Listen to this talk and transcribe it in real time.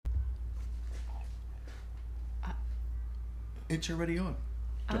It's already on.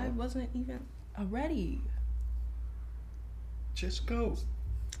 I wasn't even ready. Just go.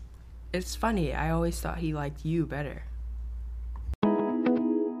 It's funny. I always thought he liked you better.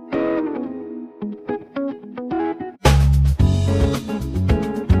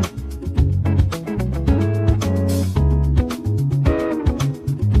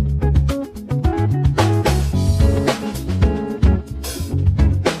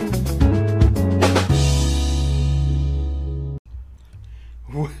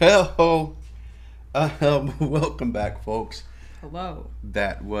 Well, welcome back, folks. Hello.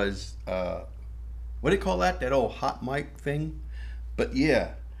 That was, what do you call that? That old hot mic thing? But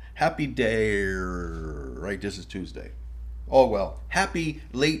yeah, happy day, right? This is Tuesday. Oh, well, happy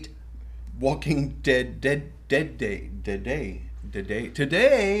late Walking Dead day. Today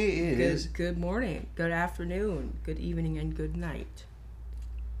is... Good morning, good afternoon, good evening, and good night.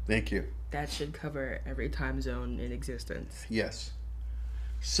 Thank you. That should cover every time zone in existence. Yes.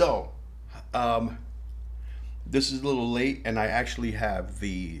 So, this is a little late, and I actually have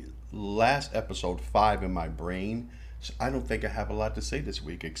the last episode 5 in my brain. So I don't think I have a lot to say this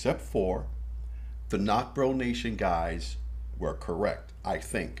week, except for the Not Bro Nation guys were correct, I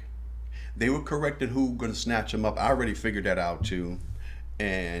think. They were correct in who going to snatch them up. I already figured that out, too.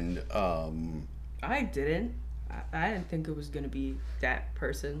 And, I didn't. I didn't think it was going to be that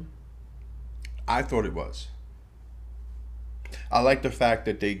person. I thought it was. I like the fact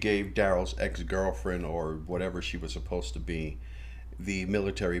that they gave Daryl's ex-girlfriend, or whatever she was supposed to be, the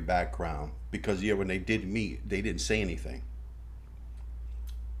military background. Because, yeah, when they did meet, they didn't say anything.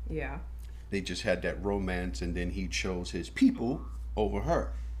 Yeah. They just had that romance, and then he chose his people over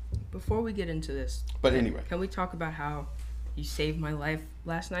her. Before we get into this, But anyway. can we talk about how you saved my life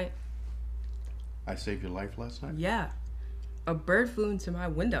last night? I saved your life last night? Yeah. A bird flew into my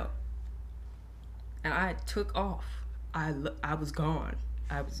window. And I took off. I was gone.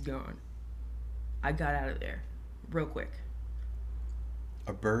 I was gone. I got out of there real quick.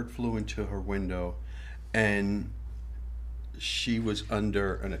 A bird flew into her window, and she was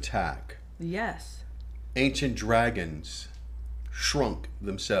under an attack. Yes. Ancient dragons shrunk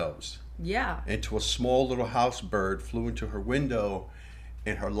themselves Yeah. into a small little house bird, flew into her window,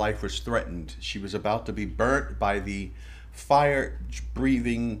 and her life was threatened. She was about to be burnt by the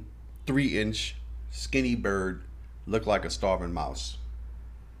fire-breathing 3-inch skinny bird, looked like a starving mouse.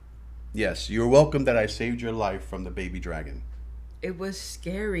 Yes, you're welcome that I saved your life from the baby dragon. It was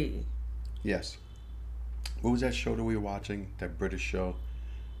scary. Yes. What was that show that we were watching? That British show?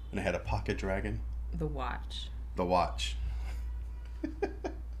 And it had a pocket dragon? The Watch. The Watch. Can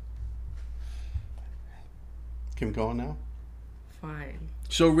we go on now? Fine.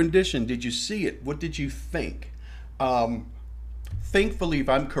 So, Rendition, did you see it? What did you think? Thankfully, if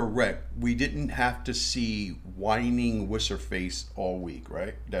I'm correct, we didn't have to see whining Whisserface all week,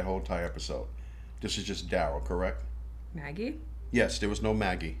 right? That whole entire episode. This is just Daryl, correct? Maggie? Yes, there was no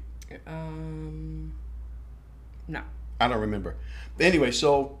Maggie. No. I don't remember. But anyway,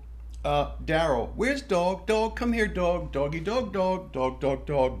 so Daryl, where's dog? Dog, come here, dog. Doggy, dog, dog, dog, dog,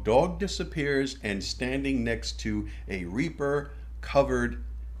 dog. Dog disappears and standing next to a Reaper covered.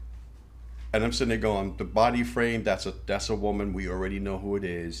 And I'm sitting there going, the body frame, that's a woman. We already know who it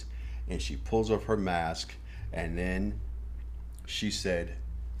is. And she pulls off her mask, and then she said,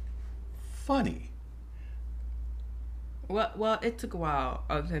 funny. Well, it took a while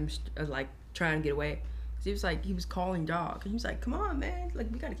of him like trying to get away. He was calling Dog. And he was like, come on, man.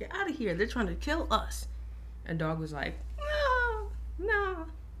 Like, we got to get out of here. They're trying to kill us. And Dog was like, no.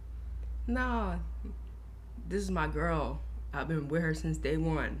 This is my girl. I've been with her since day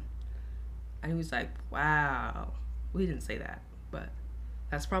one. And he was like, wow. We didn't say that, but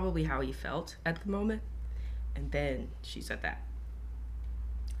that's probably how he felt at the moment. And then she said that.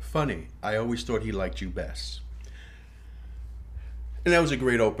 Funny. I always thought he liked you best. And that was a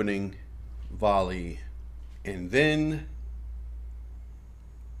great opening volley. And then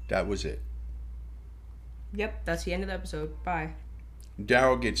that was it. Yep, that's the end of the episode. Bye.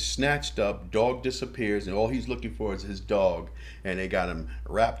 Daryl gets snatched up, dog disappears, and all he's looking for is his dog. And they got him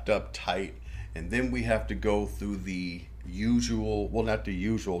wrapped up tight. And then we have to go through the usual, well, not the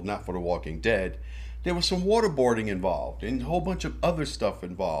usual, not for The Walking Dead. There was some waterboarding involved and a whole bunch of other stuff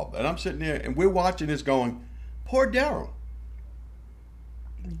involved. And I'm sitting there and we're watching this going, poor Daryl.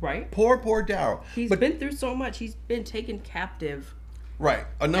 Right? Poor Daryl. He's been through so much. He's been taken captive. Right,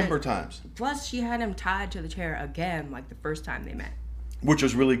 a number of times. Plus, she had him tied to the chair again, like the first time they met. Which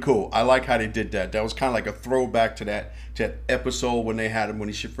was really cool. I like how they did that. That was kind of like a throwback to that episode when they had him, when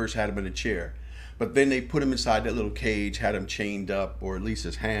he first had him in a chair. But then they put him inside that little cage, had him chained up, or at least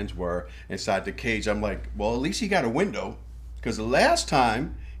his hands were inside the cage. I'm like, well, at least he got a window. Because the last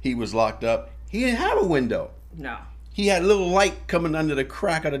time he was locked up, he didn't have a window. No. He had a little light coming under the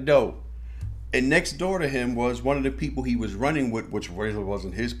crack of the door. And next door to him was one of the people he was running with, which really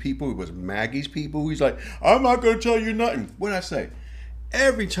wasn't his people. It was Maggie's people. He's like, I'm not going to tell you nothing. What'd I say?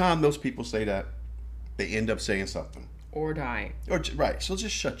 Every time those people say that, they end up saying something. Or dying. Right. So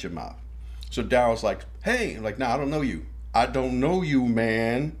just shut your mouth. So Daryl's like, hey. I'm like, nah, I don't know you. I don't know you,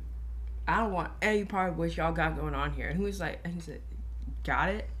 man. I don't want any part of what y'all got going on here. And he said, got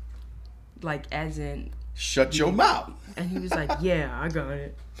it? Like, as in... Shut your mouth. And he was like, yeah, I got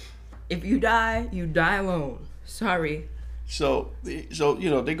it. If you die alone. Sorry. So they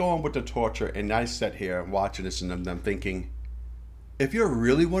go on with the torture, and I sat here watching this, and I'm thinking, if you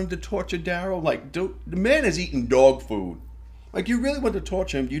really wanted to torture Daryl, like, the man is eating dog food. Like, you really wanted to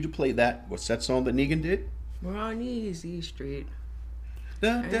torture him, you'd play what's that song that Negan did? We're on Easy Street.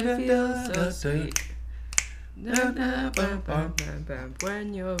 Da, And da, da, it feels da, so da. sweet.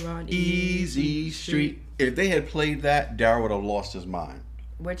 When you're on Easy Street. If they had played that, Daryl would have lost his mind.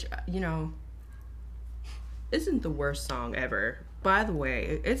 Which, isn't the worst song ever. By the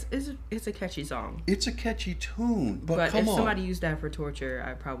way, it's a catchy song. It's a catchy tune, but But come if on. somebody used that for torture,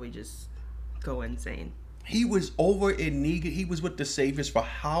 I'd probably just go insane. He was over in Negan. He was with the Saviors for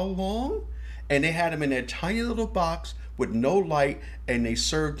how long? And they had him in that tiny little box with no light, and they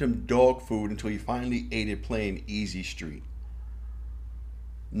served him dog food until he finally ate it playing Easy Street.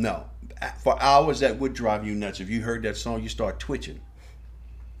 No. For hours, that would drive you nuts. If you heard that song, you start twitching.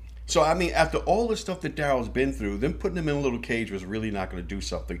 So, I mean, after all the stuff that Daryl's been through, them putting him in a little cage was really not going to do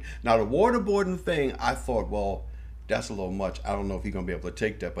something. Now, the waterboarding thing, I thought, well, that's a little much. I don't know if he's going to be able to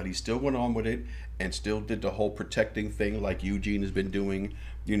take that. But he still went on with it and still did the whole protecting thing like Eugene has been doing,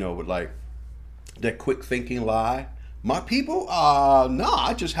 with like that quick thinking lie. My people, no,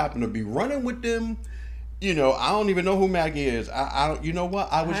 I just happen to be running with them. I don't even know who Maggie is. I don't. You know what?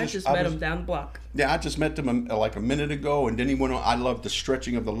 I just met him down the block. Yeah, I just met them like a minute ago, and then he went on. I love the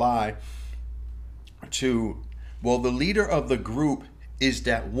stretching of the lie. The leader of the group is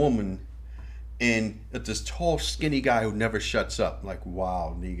that woman, and this tall, skinny guy who never shuts up. Like,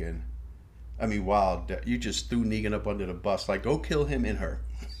 wow, Negan. I mean, wow, you just threw Negan up under the bus. Like, go kill him and her.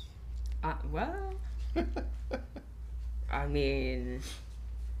 Well, I mean,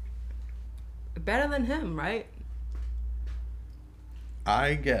 better than him, right?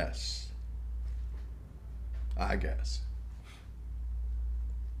 I guess.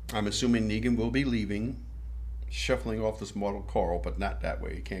 I'm assuming Negan will be leaving, shuffling off this mortal coil, but not that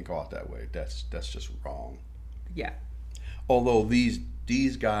way. He can't go out that way. That's just wrong. Yeah. Although these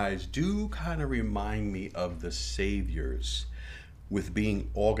guys do kind of remind me of the Saviors with being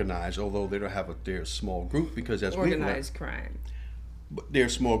organized, although they don't have their small group, because as organized crime. Their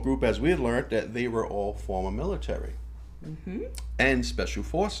small group, as we had learned, that they were all former military and special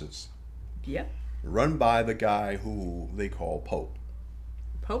forces. Yep. Run by the guy who they call Pope.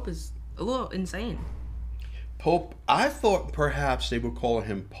 Pope is a little insane. Pope, I thought perhaps they were calling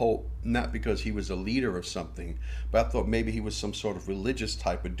him Pope not because he was a leader of something, but I thought maybe he was some sort of religious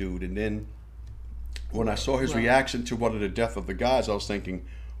type of dude. And then when I saw his reaction to one of the death of the guys, I was thinking,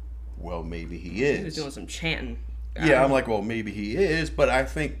 well, maybe he is. He was doing some chanting. Yeah, I'm like, well, maybe he is, but I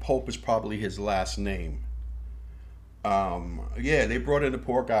think Pope is probably his last name. Yeah, they brought in the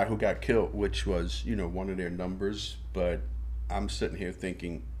poor guy who got killed, which was, one of their numbers, but I'm sitting here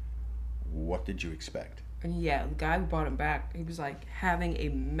thinking, what did you expect? And yeah, the guy who brought him back, he was like having a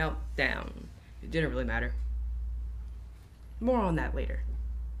meltdown. It didn't really matter. More on that later.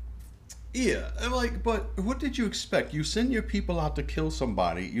 Yeah, but what did you expect? You send your people out to kill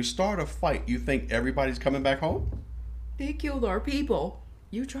somebody, you start a fight, you think everybody's coming back home? They killed our people.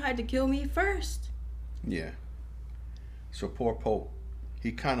 You tried to kill me first. Yeah. So poor Pope,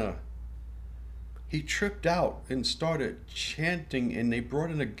 he tripped out and started chanting, and they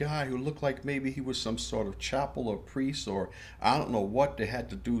brought in a guy who looked like maybe he was some sort of chapel or priest, or I don't know what. They had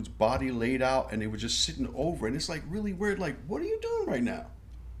the dude's body laid out, and they were just sitting over, and it's like really weird. Like, what are you doing right now?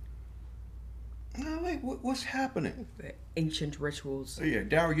 And I'm like, what's happening? The ancient rituals. Yeah,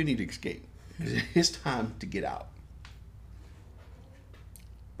 Daryl, you need to escape. It's time to get out.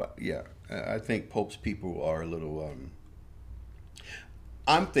 But yeah, I think Pope's people are a little.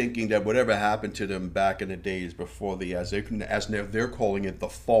 I'm thinking that whatever happened to them back in the days before they're calling it the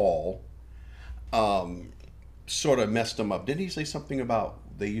fall, sort of messed them up. Didn't he say something about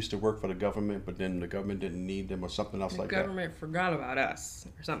they used to work for the government, but then the government didn't need them, or something else like that? The government forgot about us,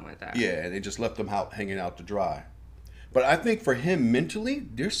 or something like that. Yeah, and they just left them out hanging out to dry. But I think for him mentally,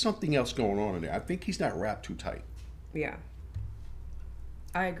 there's something else going on in there. I think he's not wrapped too tight. Yeah.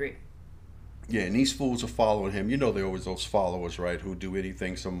 I agree. Yeah, and these fools are following him. You know, they're always those followers, right? Who do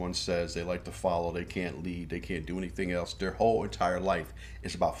anything someone says. They like to follow. They can't lead. They can't do anything else. Their whole entire life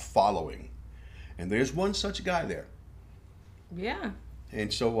is about following. And there's one such guy there. Yeah.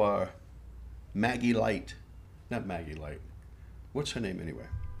 And so, Maggie Light, not Maggie Light. What's her name anyway?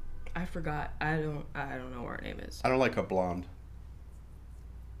 I forgot. I don't know what her name is. I don't like her blonde.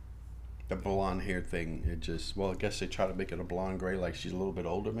 The blonde hair thing. It just, well, I guess they try to make it a blonde gray, like she's a little bit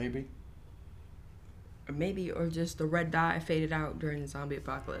older, maybe. Maybe, or just the red dye faded out during the zombie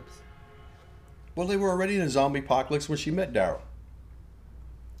apocalypse. Well, they were already in a zombie apocalypse when she met Daryl.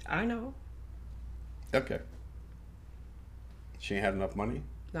 I know. Okay. She ain't had enough money?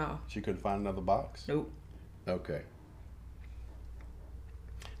 No. She couldn't find another box? Nope. Okay.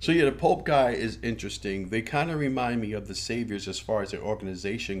 So yeah, the Pope guy is interesting. They kind of remind me of the Saviors as far as their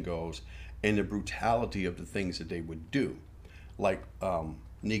organization goes and the brutality of the things that they would do. Like,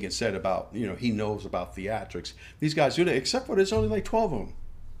 Negan said about, he knows about theatrics. These guys do that, except for there's only like 12 of them.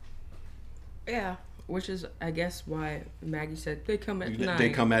 Yeah, which is, I guess, why Maggie said they come at night.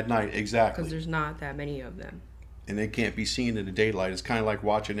 They come at night, exactly. Because there's not that many of them. And they can't be seen in the daylight. It's kind of like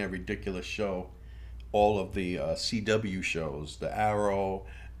watching a ridiculous show. All of the CW shows, The Arrow,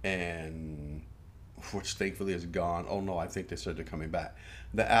 and which thankfully is gone. Oh no, I think they said they're coming back.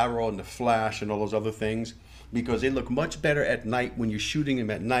 The Arrow and the Flash and all those other things. Because they look much better at night when you're shooting them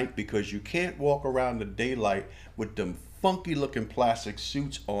at night, because you can't walk around the daylight with them funky looking plastic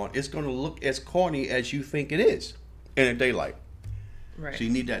suits on. It's going to look as corny as you think it is in the daylight. Right. So you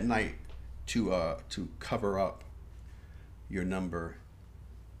need that night to cover up your number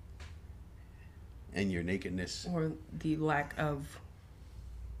and your nakedness. Or the lack of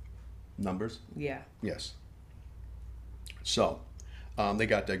numbers. Yeah. Yes. So they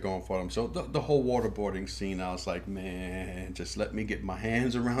got that going for them. So the whole waterboarding scene, I was like, man, just let me get my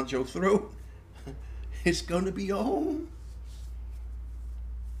hands around your throat. It's going to be home.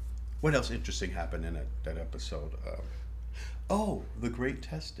 What else interesting happened in that episode? The great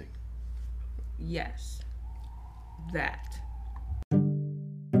testing. Yes. That.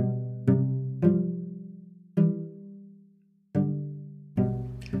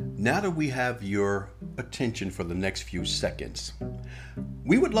 Now that we have your attention for the next few seconds,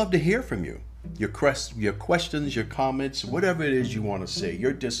 we would love to hear from you. Your questions, your comments, whatever it is you want to say,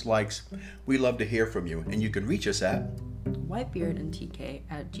 your dislikes, we love to hear from you. And you can reach us at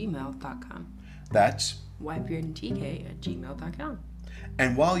whitebeardandtk@gmail.com. That's whitebeardandtk@gmail.com.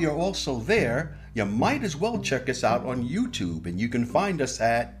 And while you're also there, you might as well check us out on YouTube, and you can find us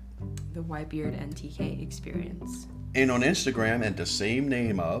at The Whitebeard and TK Experience. And on Instagram at the same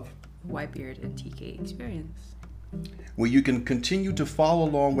name of Whitebeard and TK Experience, where you can continue to follow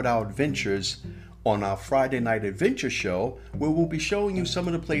along with our adventures on our Friday night adventure show, where we'll be showing you some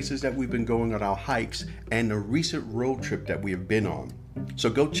of the places that we've been going on our hikes and the recent road trip that we have been on. So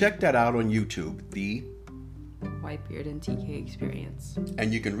go check that out on YouTube, the Whitebeard and TK Experience.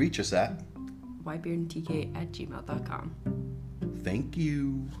 And you can reach us at whitebeardandtk@gmail.com. Thank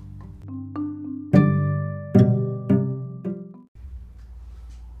you.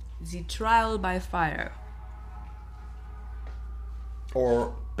 The trial by fire.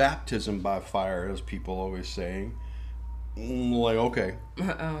 Or baptism by fire, as people always say. Like, okay.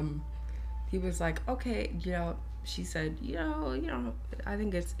 He was like, okay, she said, I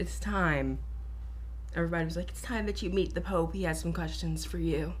think it's time. Everybody was like, it's time that you meet the Pope. He has some questions for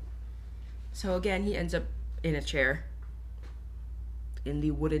you. So again, he ends up in a chair in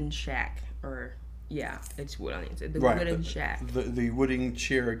the wooden shack, or yeah, it's wood on the inside. The right, wooden shack. The wooden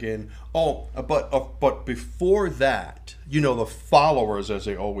chair again. Oh, but before that, the followers, as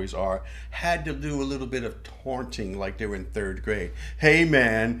they always are, had to do a little bit of taunting like they were in 3rd grade. Hey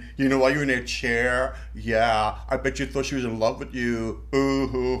man, while you're in that chair, yeah, I bet you thought she was in love with you.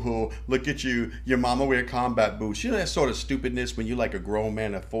 Ooh, look at you. Your mama wear combat boots. That sort of stupidness when you're like a grown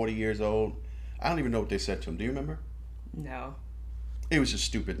man at 40 years old. I don't even know what they said to him. Do you remember? No. It was just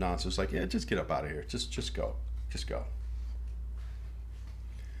stupid nonsense. Like, yeah, just get up out of here. Just go. Just go.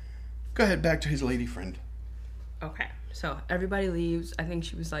 Go ahead, back to his lady friend. Okay, so everybody leaves. I think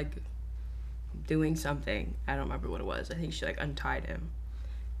she was like doing something. I don't remember what it was. I think she like untied him.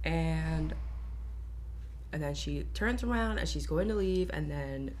 And then she turns around and she's going to leave, and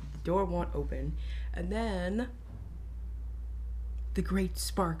then the door won't open. And then the great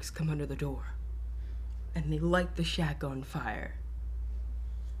sparks come under the door. And they light the shack on fire.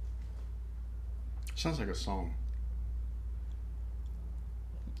 Sounds like a song.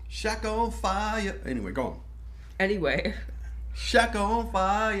 Shack on fire. Anyway, go on. Anyway. Shack on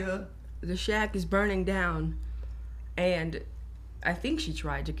fire. The shack is burning down. And I think she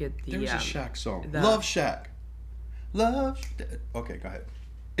tried to get the There's a Shack song. the Love Shack. Love. Okay, go ahead.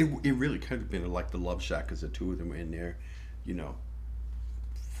 It really could have been like the Love Shack because the two of them were in there, you know,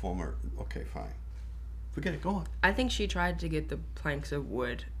 former. Okay, fine. Forget it. Go on. I think she tried to get the planks of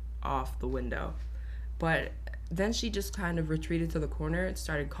wood off the window, but then she just kind of retreated to the corner and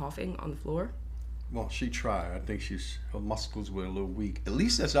started coughing on the floor. Well, she tried. I think her muscles were a little weak. At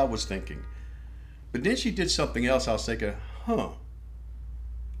least that's what I was thinking. But then she did something else. I was thinking, huh.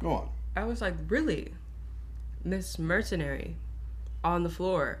 Go on. I was like, really? Miss Mercenary on the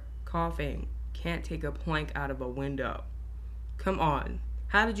floor, coughing, can't take a plank out of a window. Come on.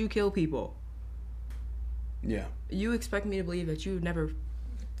 How did you kill people? Yeah. You expect me to believe that you've never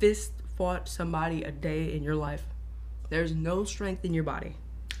fist fought somebody a day in your life? There's no strength in your body.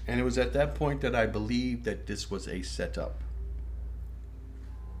 And it was at that point that I believed that this was a setup.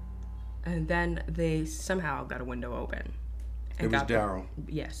 And then they somehow got a window open. It was Daryl.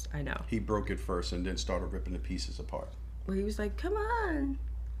 Yes, I know. He broke it first and then started ripping the pieces apart. Well, he was like, come on.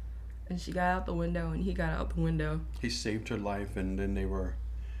 And she got out the window and he got out the window. He saved her life, and then they were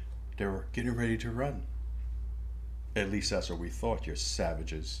getting ready to run. At least that's what we thought, you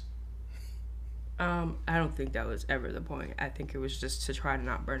savages. I don't think that was ever the point. I think it was just to try to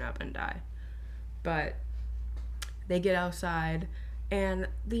not burn up and die. But they get outside and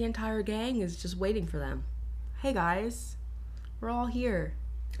the entire gang is just waiting for them. Hey guys, we're all here.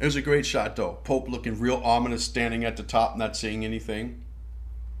 It was a great shot though. Pope looking real ominous, standing at the top, not saying anything.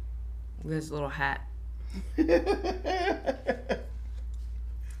 With his little hat.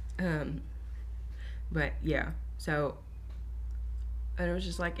 But yeah, so, and it was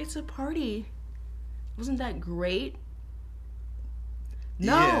just like, it's a party. Wasn't that great?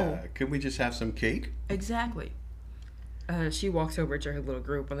 No. Yeah, could we just have some cake? Exactly. She walks over to her little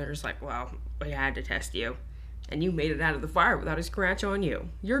group and they're just like, well, we had to test you. And you made it out of the fire without a scratch on you.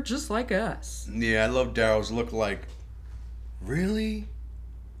 You're just like us. Yeah, I love Daryl's look like, really?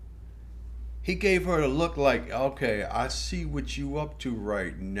 He gave her a look like, okay, I see what you up to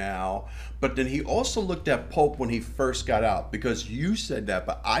right now. But then he also looked at Pope when he first got out, because you said that,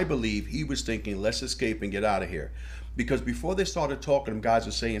 but I believe he was thinking, let's escape and get out of here. Because before they started talking, them guys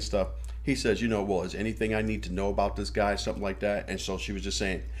were saying stuff. He says, you know, well, is anything I need to know about this guy? Something like that. And so she was just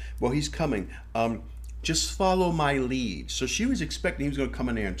saying, well, he's coming. Just follow my lead. So she was expecting he was going to come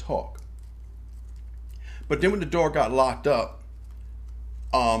in there and talk. But then when the door got locked up,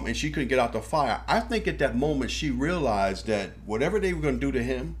 and she couldn't get out the fire, I think at that moment she realized that whatever they were going to do to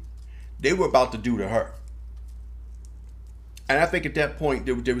him, they were about to do to her. And I think at that point,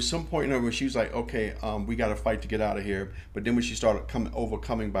 there was some point in her where she was like, okay, we got to fight to get out of here. But then when she started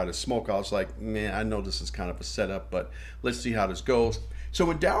overcoming by the smoke, I was like, man, I know this is kind of a setup, but let's see how this goes. So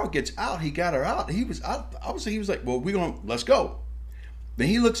when Daryl gets out, he got her out. He was out. Obviously, he was like, well, let's go. Then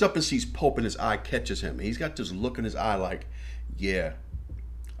he looks up and sees Pope, and his eye catches him. And he's got this look in his eye like, yeah,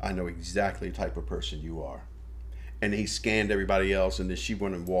 I know exactly the type of person you are. And he scanned everybody else, and then she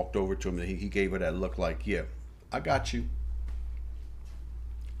went and walked over to him, and he gave her that look like, yeah, I got you.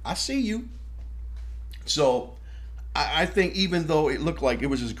 I see you. So I think even though it looked like it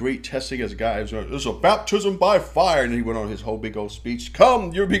was this great testing as a guy, it was a baptism by fire, and he went on his whole big old speech.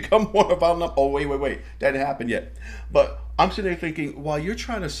 Come, you become one of our number. Oh, wait. That didn't happen yet. But I'm sitting there thinking, while you're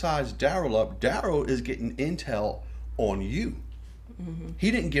trying to size Daryl up, Daryl is getting intel on you. Mm-hmm. He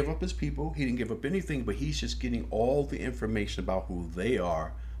didn't give up his people. He didn't give up anything, but he's just getting all the information about who they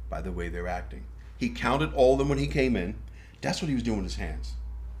are by the way they're acting. He counted all of them when he came in. That's what he was doing with his hands.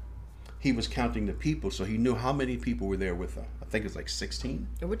 He was counting the people, so he knew how many people were there with her. I think it's like 16.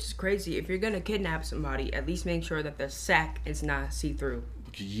 Which is crazy. If you're going to kidnap somebody, at least make sure that the sack is not see-through.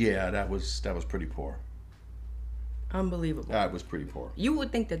 Yeah, that was pretty poor. Unbelievable. That was pretty poor. You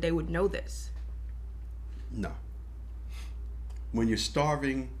would think that they would know this. No. When you're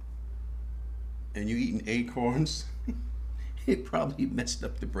starving and you're eating acorns, it probably messed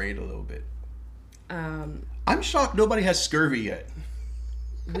up the brain a little bit. I'm shocked nobody has scurvy yet.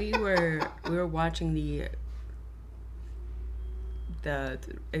 We were watching the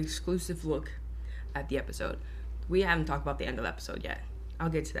exclusive look at the episode. We haven't talked about the end of the episode yet. I'll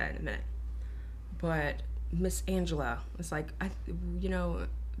get to that in a minute. But Miss Angela was like,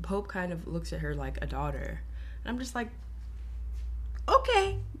 Pope kind of looks at her like a daughter. And I'm just like,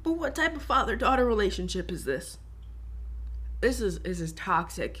 okay, but what type of father-daughter relationship is this? This is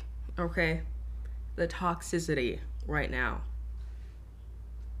toxic, okay? The toxicity right now.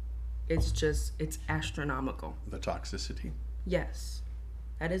 It's astronomical. The toxicity? Yes.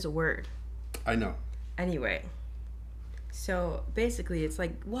 That is a word. I know. Anyway. So, basically, it's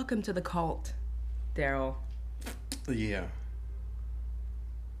like, welcome to the cult, Daryl. Yeah.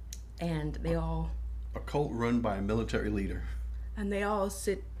 and they all A cult run by a military leader.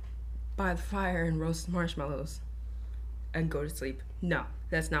 sit by the fire and roast marshmallows and go to sleep. No,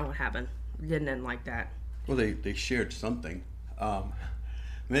 that's not what happened. It didn't end like that. Well, they shared something.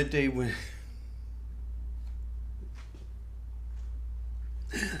 That day when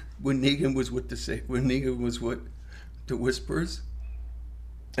Negan was with the Whispers,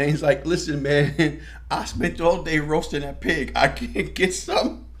 and he's like, "Listen, man, I spent all day roasting that pig. I can't get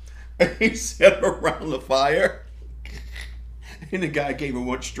some." And he sat around the fire, and the guy gave him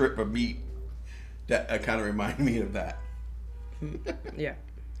one strip of meat. That kind of reminded me of that. Yeah.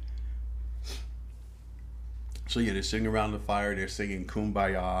 So yeah, they're sitting around the fire. They're singing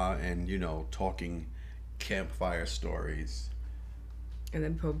 "Kumbaya" and talking campfire stories. And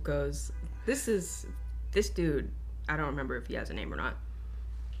then Pope goes, this dude, I don't remember if he has a name or not.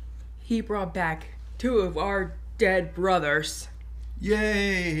 He brought back 2 of our dead brothers.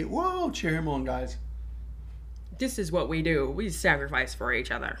 Yay! Whoa! Cheer him on, guys. This is what we do. We sacrifice for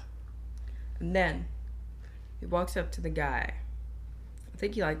each other. And then he walks up to the guy. I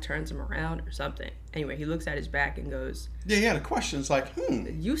think he turns him around or something. Anyway, he looks at his back and goes, Yeah, he had a question. It's like,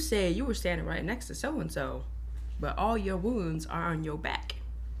 You say you were standing right next to so-and-so, but all your wounds are on your back.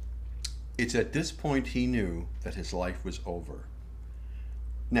 It's at this point he knew that his life was over.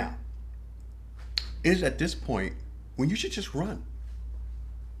 Now, it is at this point when you should just run.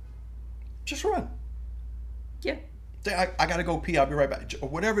 Just run. Yeah. Say, I gotta go pee. I'll be right back. Or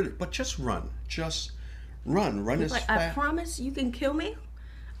whatever. But just run. Just run. Run as fast. I promise you can kill me.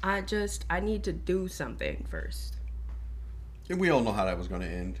 I need to do something first. And we all know how that was going to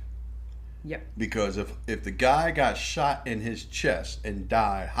end. Yep. Because if the guy got shot in his chest and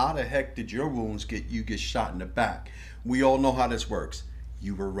died, how the heck did your wounds get shot in the back? We all know how this works.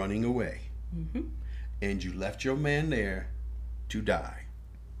 You were running away. Mm-hmm. And you left your man there to die.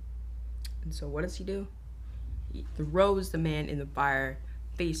 And so what does he do? He throws the man in the fire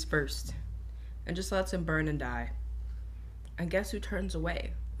face first and just lets him burn and die. And guess who turns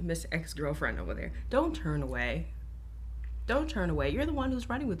away? Miss ex-girlfriend over there. Don't turn away. Don't turn away. You're the one who's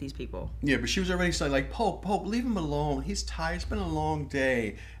running with these people. Yeah, but she was already saying, like, Pope, leave him alone. He's tired. It's been a long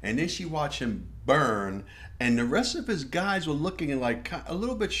day. And then she watched him burn. And the rest of his guys were looking and like a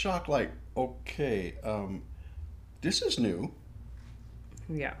little bit shocked, like, okay, this is new.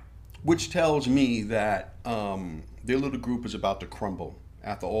 Yeah. Which tells me that their little group is about to crumble.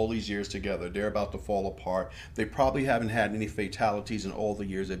 After all these years together, they're about to fall apart. They probably haven't had any fatalities in all the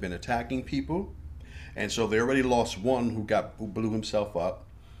years they've been attacking people. And so they already lost one who blew himself up.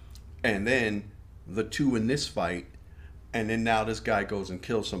 And then the 2 in this fight. And then now this guy goes and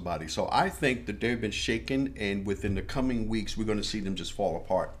kills somebody. So I think that they've been shaken, and within the coming weeks, we're going to see them just fall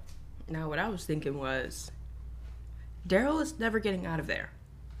apart. Now, what I was thinking was, Daryl is never getting out of there.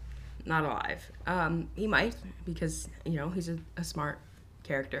 Not alive. He might, because, he's a smart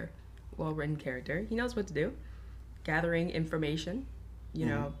character, well-written character. He knows what to do. Gathering information,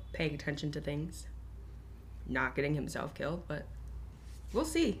 paying attention to things. Not getting himself killed, but we'll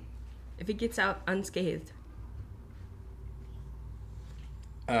see if he gets out unscathed.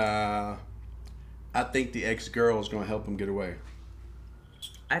 I think the ex-girl is going to help him get away.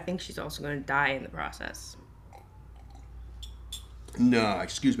 I think she's also going to die in the process. No,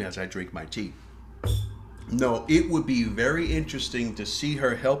 excuse me as I drink my tea. No, it would be very interesting to see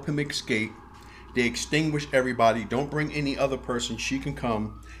her help him escape. They extinguish everybody. Don't bring any other person. She can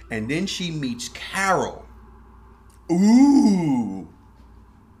come. And then she meets Carol. Ooh.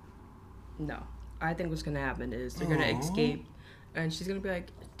 No. I think what's going to happen is they're going to escape. And she's going to be like,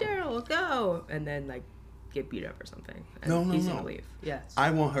 Daryl, go. And then, get beat up or something. And he's going to leave. Yes. I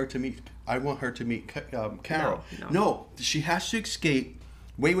want her to meet Carol. No, she has to escape.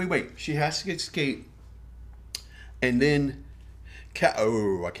 Wait. She has to escape. And then,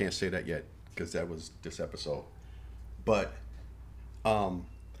 I can't say that yet because that was this episode. But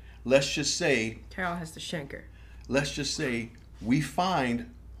let's just say Carol has to shank her. Let's just say we find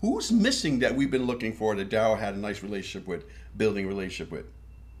who's missing that we've been looking for that Daryl had a nice relationship with, building a relationship with.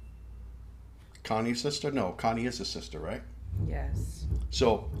 Connie's sister? No, Connie is a sister, right? Yes.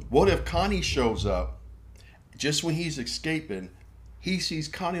 So what if Connie shows up just when he's escaping? He sees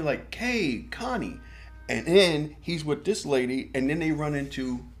Connie like, hey, Connie. And then he's with this lady, and then they run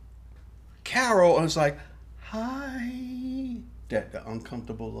into Carol, and it's like, hi. The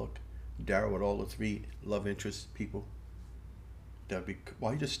uncomfortable look. Daryl with all the 3 love interest people. Why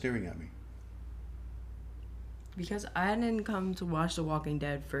are you just staring at me? Because I didn't come to watch The Walking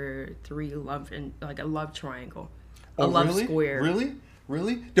Dead for 3 love and a love triangle. A love really? Square.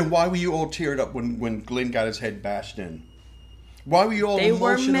 Really? Then why were you all teared up when Glenn got his head bashed in? Why were you all They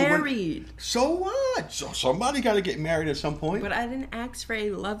were emotional? married. So what? So somebody got to get married at some point. But I didn't ask for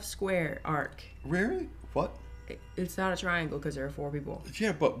a love square arc. Really? What? It's not a triangle because there are 4 people.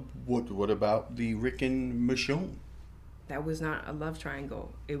 Yeah, but what about the Rick and Michonne? That was not a love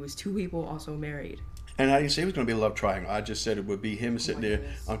triangle. It was 2 people also married. And I didn't say it was going to be a love triangle. I just said it would be him sitting there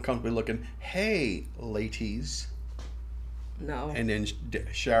goodness. uncomfortably looking, hey, ladies. No. And then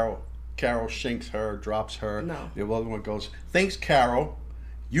Carol shanks her, drops her. No. The other one goes, thanks, Carol.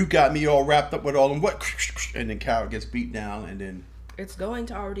 You got me all wrapped up with all them what? And then Carol gets beat down, and then... It's going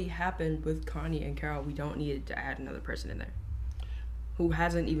to already happen with Connie and Carol. We don't need to add another person in there who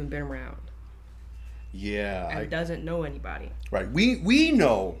hasn't even been around Yeah. and doesn't know anybody. Right. We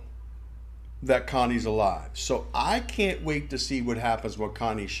know that Connie's alive. So I can't wait to see what happens when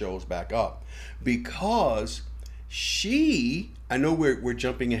Connie shows back up. Because I know we're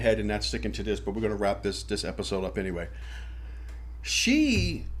jumping ahead and not sticking to this, but we're going to wrap this episode up anyway.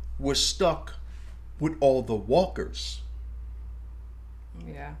 She was stuck with all the walkers.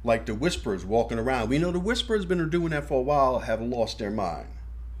 Yeah. Like the Whisperers walking around. We know the Whisperers been doing that for a while, have lost their mind.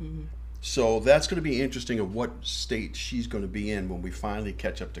 Mm-hmm. So that's going to be interesting of what state she's going to be in when we finally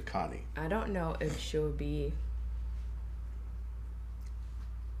catch up to Connie. I don't know if she'll be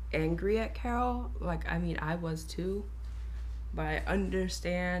angry at Carol. Like, I mean, I was too. But I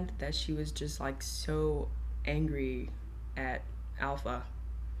understand that she was just like so angry at Alpha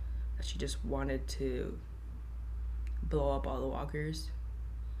that she just wanted to blow up all the walkers.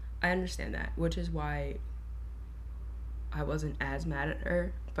 I understand that, which is why I wasn't as mad at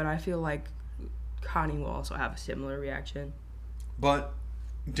her. But I feel like Connie will also have a similar reaction. But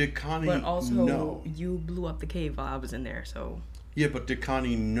did Connie But also, know? you blew up the cave while I was in there, so... Yeah, but did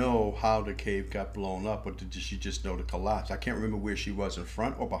Connie know how the cave got blown up, or did she just know the collapse? I can't remember where she was, in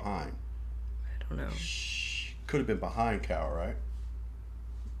front or behind. I don't know. She could have been behind Carol, right?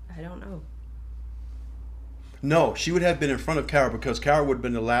 I don't know. No, she would have been in front of Carol because Carol would have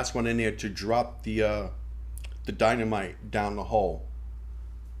been the last one in there to drop the dynamite down the hole.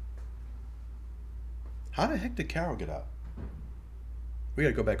 How the heck did Carol get out? We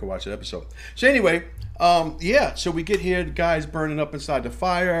gotta go back and watch that episode. So anyway, yeah, so we get here, the guy's burning up inside the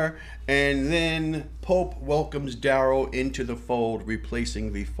fire, and then Pope welcomes Darrow into the fold,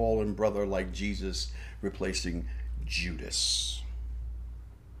 replacing the fallen brother like Jesus, replacing Judas.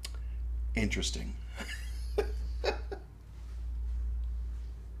 Interesting.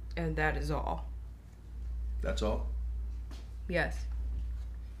 And that is all. That's all? Yes.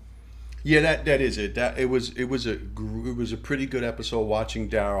 Yeah, that is it. That it was a pretty good episode watching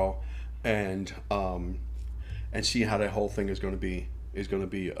Daryl and seeing how that whole thing is going to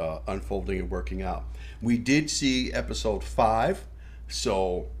be unfolding and working out. We did see episode 5,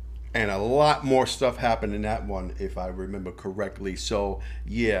 so and a lot more stuff happened in that one if I remember correctly. So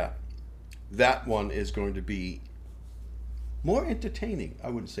yeah, that one is going to be more entertaining. I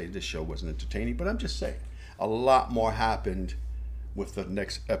wouldn't say this show wasn't entertaining, but I'm just saying a lot more happened with the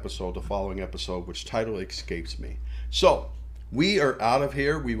next episode, the following episode, which title escapes me. So we are out of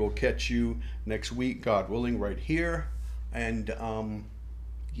here. We will catch you next week, God willing, right here. And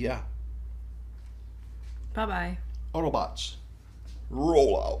yeah. Bye-bye. Autobots,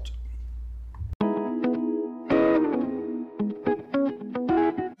 roll out.